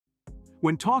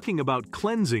When talking about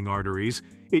cleansing arteries,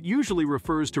 it usually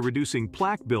refers to reducing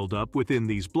plaque buildup within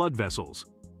these blood vessels.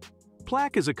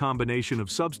 Plaque is a combination of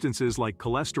substances like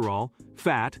cholesterol,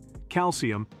 fat,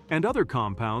 calcium, and other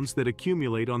compounds that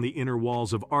accumulate on the inner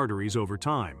walls of arteries over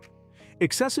time.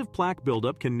 Excessive plaque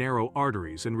buildup can narrow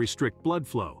arteries and restrict blood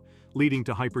flow, leading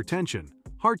to hypertension,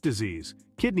 heart disease,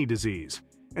 kidney disease,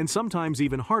 and sometimes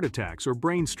even heart attacks or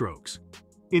brain strokes.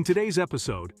 In today's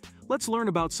episode, let's learn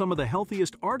about some of the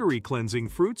healthiest artery-cleansing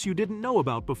fruits you didn't know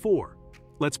about before.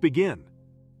 Let's begin.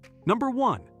 Number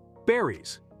 1.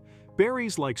 Berries.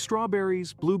 Berries like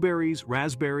strawberries, blueberries,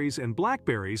 raspberries, and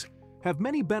blackberries have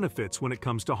many benefits when it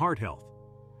comes to heart health.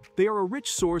 They are a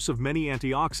rich source of many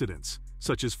antioxidants,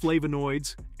 such as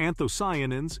flavonoids,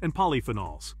 anthocyanins, and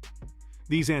polyphenols.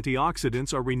 These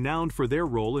antioxidants are renowned for their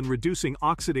role in reducing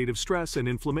oxidative stress and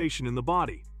inflammation in the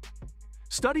body.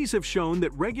 Studies have shown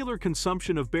that regular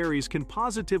consumption of berries can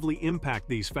positively impact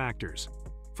these factors.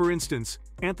 For instance,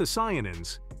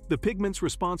 anthocyanins, the pigments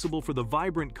responsible for the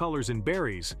vibrant colors in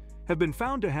berries, have been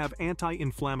found to have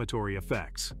anti-inflammatory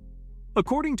effects.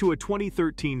 According to a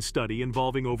 2013 study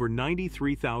involving over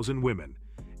 93,000 women,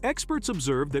 experts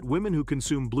observed that women who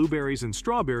consume blueberries and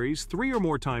strawberries 3 or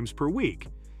more times per week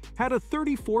had a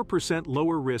 34%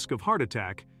 lower risk of heart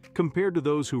attack compared to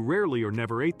those who rarely or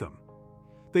never ate them.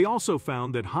 They also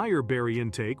found that higher berry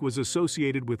intake was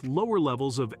associated with lower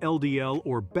levels of LDL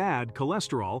or bad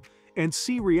cholesterol and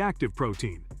C-reactive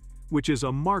protein, which is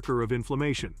a marker of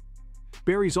inflammation.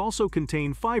 Berries also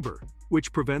contain fiber,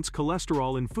 which prevents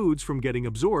cholesterol in foods from getting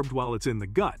absorbed while it's in the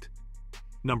gut.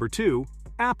 Number 2.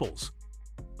 Apples.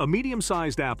 A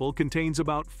medium-sized apple contains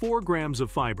about 4 grams of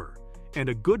fiber, and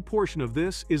a good portion of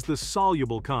this is the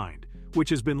soluble kind, which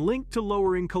has been linked to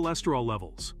lowering cholesterol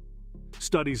levels.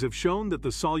 Studies have shown that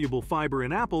the soluble fiber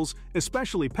in apples,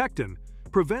 especially pectin,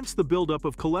 prevents the buildup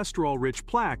of cholesterol-rich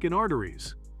plaque in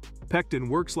arteries. Pectin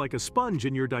works like a sponge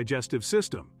in your digestive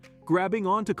system, grabbing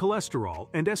onto cholesterol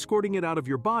and escorting it out of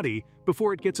your body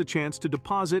before it gets a chance to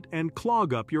deposit and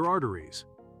clog up your arteries.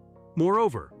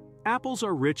 Moreover, apples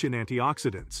are rich in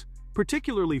antioxidants,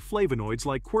 particularly flavonoids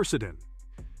like quercetin.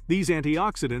 These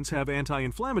antioxidants have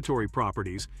anti-inflammatory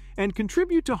properties and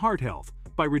contribute to heart health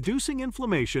by reducing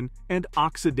inflammation and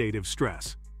oxidative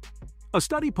stress. A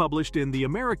study published in the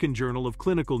American Journal of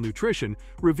Clinical Nutrition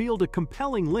revealed a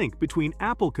compelling link between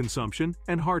apple consumption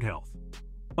and heart health.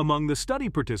 Among the study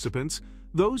participants,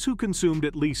 those who consumed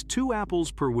at least 2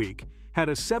 apples per week had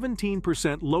a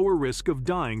 17% lower risk of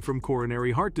dying from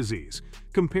coronary heart disease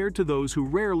compared to those who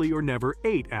rarely or never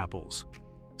ate apples.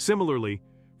 Similarly,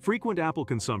 frequent apple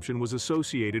consumption was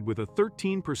associated with a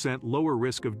 13% lower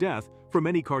risk of death from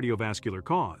any cardiovascular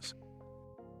cause.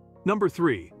 Number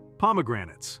 3.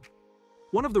 Pomegranates.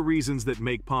 One of the reasons that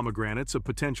make pomegranates a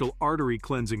potential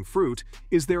artery-cleansing fruit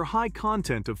is their high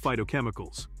content of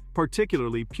phytochemicals,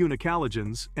 particularly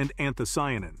punicalagins and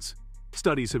anthocyanins.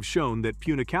 Studies have shown that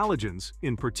punicalagins,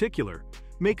 in particular,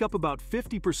 make up about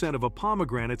 50% of a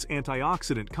pomegranate's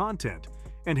antioxidant content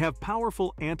and have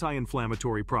powerful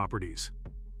anti-inflammatory properties.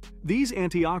 These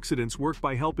antioxidants work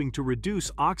by helping to reduce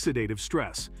oxidative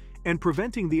stress and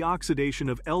preventing the oxidation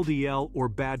of LDL or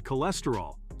bad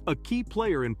cholesterol, a key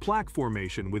player in plaque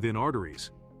formation within arteries.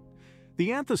 The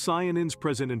anthocyanins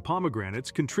present in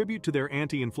pomegranates contribute to their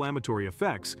anti-inflammatory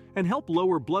effects and help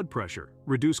lower blood pressure,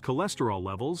 reduce cholesterol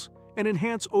levels, and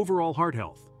enhance overall heart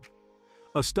health.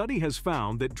 A study has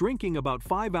found that drinking about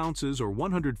 5 ounces or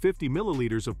 150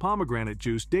 milliliters of pomegranate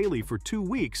juice daily for 2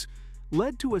 weeks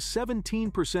led to a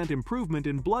 17% improvement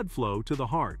in blood flow to the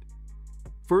heart.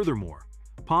 Furthermore,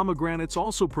 pomegranates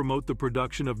also promote the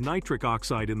production of nitric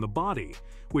oxide in the body,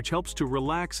 which helps to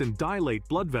relax and dilate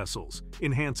blood vessels,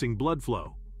 enhancing blood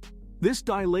flow. This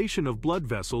dilation of blood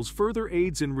vessels further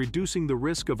aids in reducing the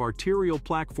risk of arterial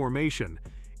plaque formation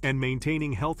and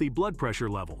maintaining healthy blood pressure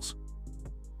levels.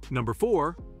 Number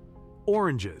 4.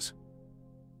 Oranges.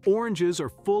 Oranges are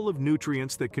full of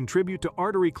nutrients that contribute to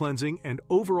artery cleansing and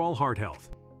overall heart health.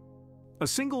 A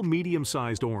single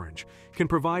medium-sized orange can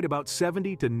provide about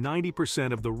 70 to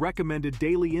 90% of the recommended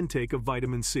daily intake of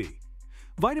vitamin C.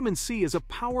 Vitamin C is a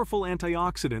powerful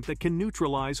antioxidant that can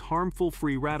neutralize harmful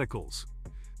free radicals.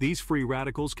 These free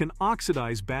radicals can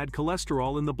oxidize bad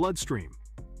cholesterol in the bloodstream.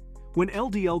 When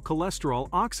LDL cholesterol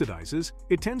oxidizes,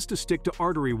 it tends to stick to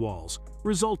artery walls,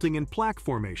 resulting in plaque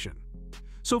formation.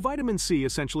 So vitamin C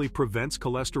essentially prevents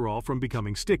cholesterol from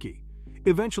becoming sticky,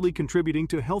 eventually contributing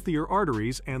to healthier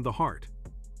arteries and the heart.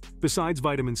 Besides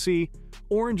vitamin C,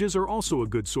 oranges are also a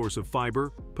good source of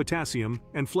fiber, potassium,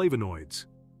 and flavonoids.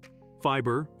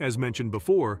 Fiber, as mentioned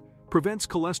before, prevents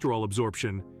cholesterol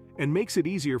absorption and makes it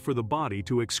easier for the body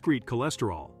to excrete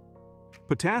cholesterol.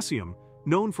 Potassium,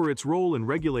 known for its role in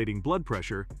regulating blood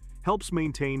pressure, helps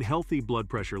maintain healthy blood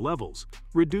pressure levels,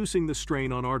 reducing the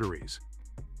strain on arteries.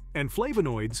 And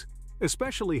flavonoids,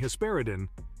 especially hesperidin,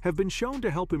 have been shown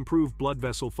to help improve blood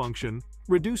vessel function,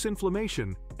 reduce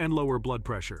inflammation, and lower blood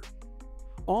pressure.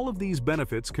 All of these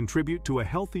benefits contribute to a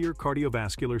healthier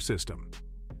cardiovascular system.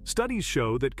 Studies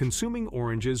show that consuming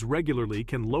oranges regularly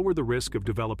can lower the risk of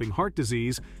developing heart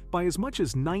disease by as much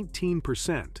as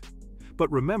 19%.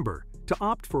 But remember to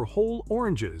opt for whole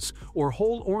oranges or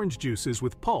whole orange juices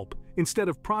with pulp instead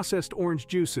of processed orange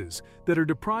juices that are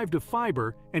deprived of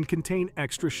fiber and contain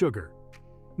extra sugar.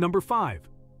 Number 5.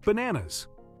 Bananas.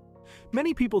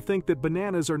 Many people think that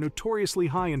bananas are notoriously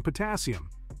high in potassium.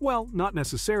 Well, not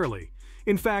necessarily.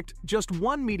 In fact, just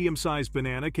one medium-sized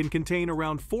banana can contain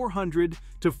around 400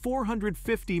 to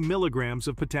 450 milligrams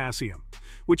of potassium,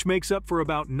 which makes up for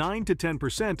about 9 to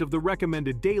 10% of the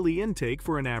recommended daily intake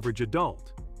for an average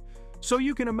adult. So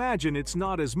you can imagine it's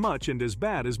not as much and as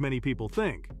bad as many people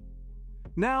think.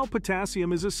 Now,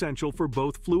 potassium is essential for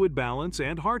both fluid balance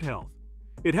and heart health.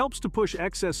 It helps to push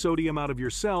excess sodium out of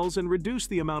your cells and reduce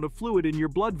the amount of fluid in your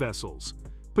blood vessels,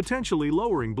 potentially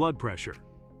lowering blood pressure.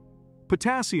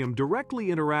 Potassium directly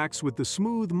interacts with the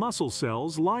smooth muscle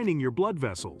cells lining your blood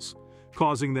vessels,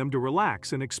 causing them to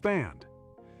relax and expand.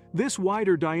 This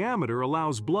wider diameter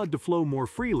allows blood to flow more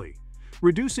freely,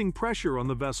 reducing pressure on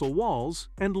the vessel walls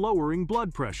and lowering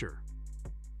blood pressure.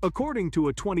 According to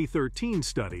a 2013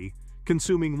 study,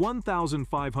 consuming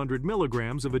 1,500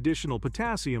 milligrams of additional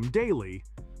potassium daily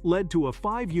led to a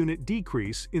 5-unit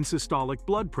decrease in systolic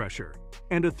blood pressure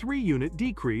and a 3-unit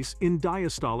decrease in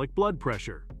diastolic blood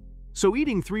pressure. So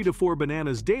eating 3 to 4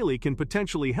 bananas daily can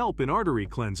potentially help in artery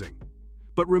cleansing.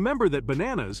 But remember that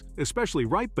bananas, especially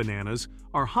ripe bananas,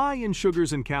 are high in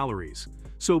sugars and calories,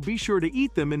 so be sure to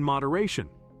eat them in moderation.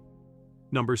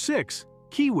 Number 6.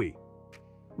 Kiwi.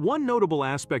 One notable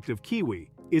aspect of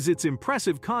kiwi is its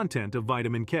impressive content of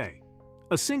vitamin K.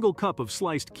 A single cup of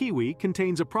sliced kiwi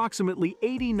contains approximately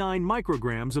 89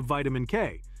 micrograms of vitamin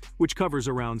K, which covers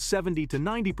around 70 to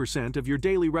 90% of your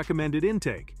daily recommended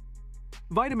intake.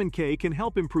 Vitamin K can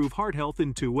help improve heart health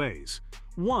in 2 ways.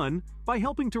 1, by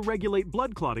helping to regulate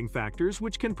blood clotting factors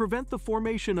which can prevent the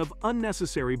formation of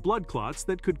unnecessary blood clots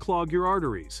that could clog your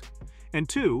arteries. And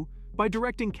 2, by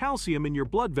directing calcium in your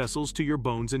blood vessels to your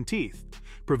bones and teeth,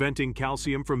 preventing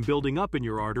calcium from building up in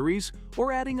your arteries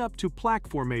or adding up to plaque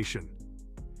formation.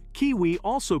 Kiwi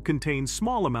also contains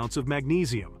small amounts of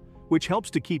magnesium, which helps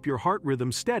to keep your heart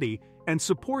rhythm steady and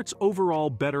supports overall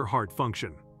better heart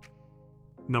function.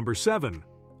 Number 7.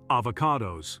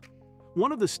 Avocados.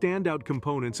 One of the standout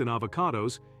components in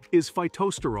avocados is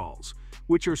phytosterols,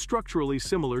 which are structurally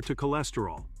similar to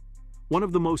cholesterol. One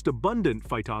of the most abundant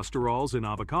phytosterols in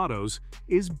avocados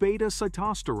is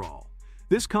beta-sitosterol.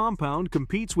 This compound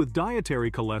competes with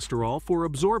dietary cholesterol for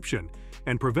absorption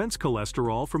and prevents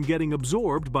cholesterol from getting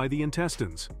absorbed by the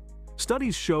intestines.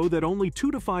 Studies show that only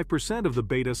 2 to 5% of the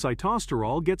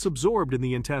beta-sitosterol gets absorbed in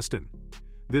the intestine.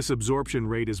 This absorption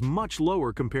rate is much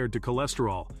lower compared to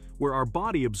cholesterol, where our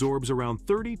body absorbs around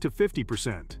 30 to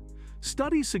 50%.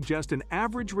 Studies suggest an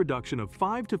average reduction of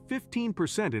 5 to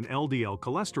 15% in LDL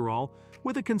cholesterol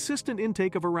with a consistent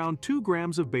intake of around 2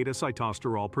 grams of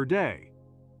beta-sitosterol per day.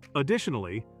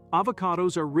 Additionally,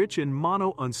 avocados are rich in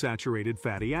monounsaturated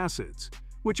fatty acids,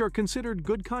 which are considered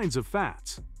good kinds of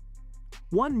fats.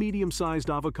 One medium-sized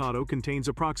avocado contains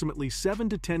approximately 7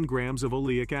 to 10 grams of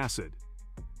oleic acid.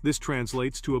 This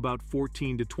translates to about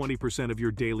 14 to 20% of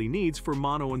your daily needs for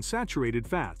monounsaturated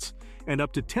fats, and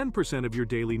up to 10% of your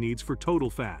daily needs for total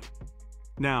fat.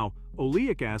 Now,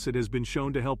 oleic acid has been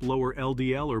shown to help lower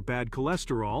LDL or bad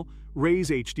cholesterol, raise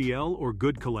HDL or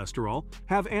good cholesterol,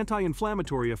 have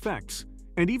anti-inflammatory effects,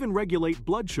 and even regulate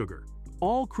blood sugar,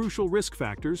 all crucial risk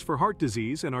factors for heart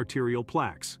disease and arterial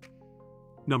plaques.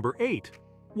 Number 8.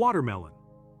 Watermelon.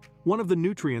 One of the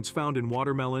nutrients found in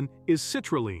watermelon is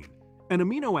citrulline, an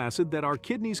amino acid that our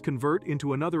kidneys convert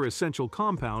into another essential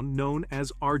compound known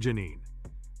as arginine.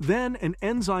 Then, an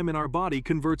enzyme in our body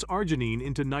converts arginine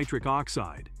into nitric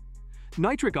oxide.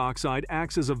 Nitric oxide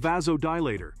acts as a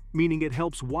vasodilator, meaning it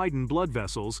helps widen blood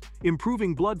vessels,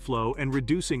 improving blood flow and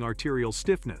reducing arterial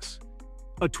stiffness.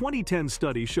 A 2010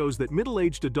 study shows that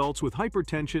middle-aged adults with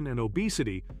hypertension and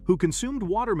obesity who consumed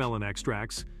watermelon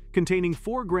extracts containing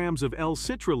 4 grams of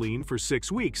L-citrulline for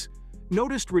 6 weeks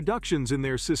noticed reductions in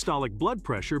their systolic blood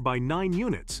pressure by 9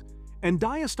 units and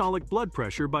diastolic blood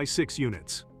pressure by 6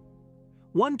 units.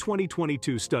 One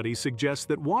 2022 study suggests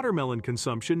that watermelon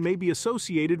consumption may be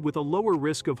associated with a lower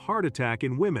risk of heart attack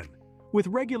in women, with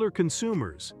regular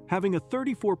consumers having a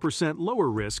 34% lower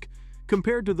risk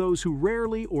compared to those who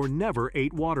rarely or never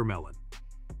ate watermelon.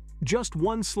 Just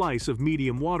one slice of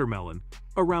medium watermelon,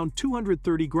 around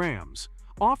 230 grams,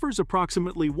 offers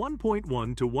approximately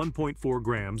 1.1 to 1.4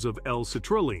 grams of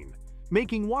L-citrulline,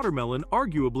 making watermelon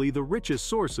arguably the richest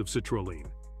source of citrulline.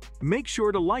 Make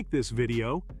sure to like this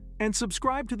video and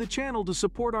subscribe to the channel to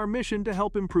support our mission to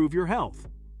help improve your health.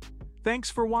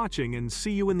 Thanks for watching and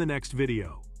see you in the next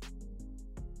video.